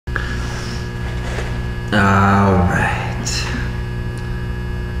All right.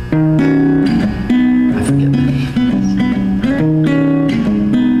 I forget the names.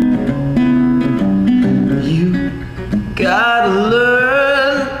 You gotta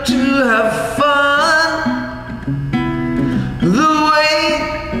learn to have fun. The weight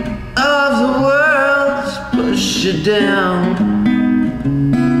of the world's push you down.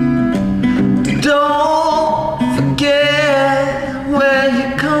 Don't forget where you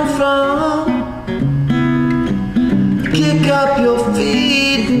come from. Kick up your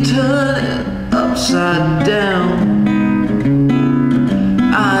feet and turn it upside down.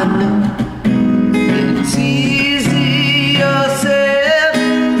 I know it's easier said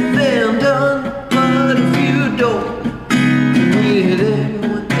than done, but if you don't with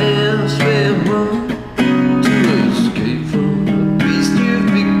everyone else will run to escape from the beast you've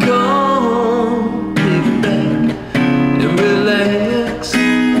become. Kick back and relax.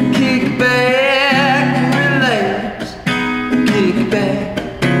 Kick back and relax. Kick back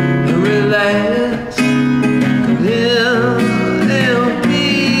and relax. Little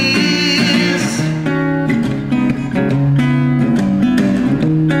peace.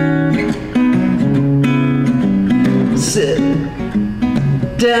 Sit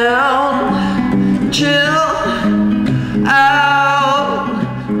down, chill out.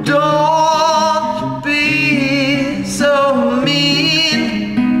 Don't be so mean.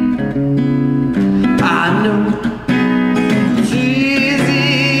 I know it's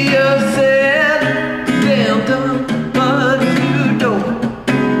easier said than done, but if you don't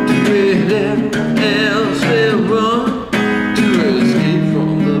do it, everyone else will run to escape from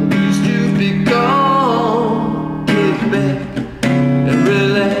the beast you've become. Kick back and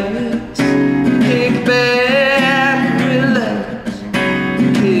relax. Kick back and relax.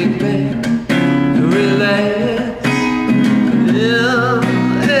 Kick back and relax. Little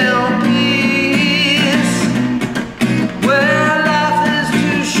peace. Well, life is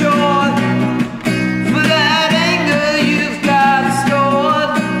too short for that anger you've got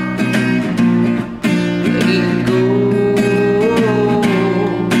stored. Let it go.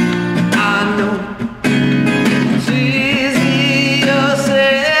 I know it's easier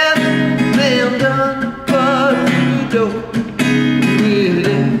said than done, but if you don't with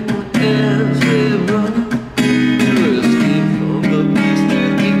everyone else will run to escape from the beast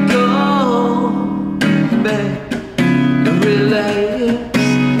you've become. Back and relax.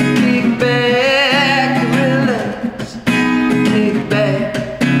 Kick back and relax. Kick back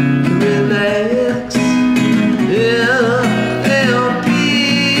and relax. Little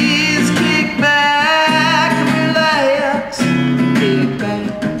peace. Kick back and relax. Kick back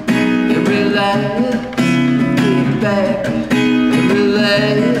and relax. Kick back and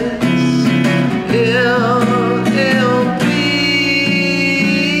relax. Little peace.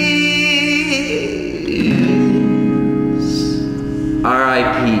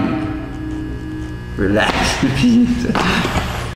 R.I.P. Relax in peace.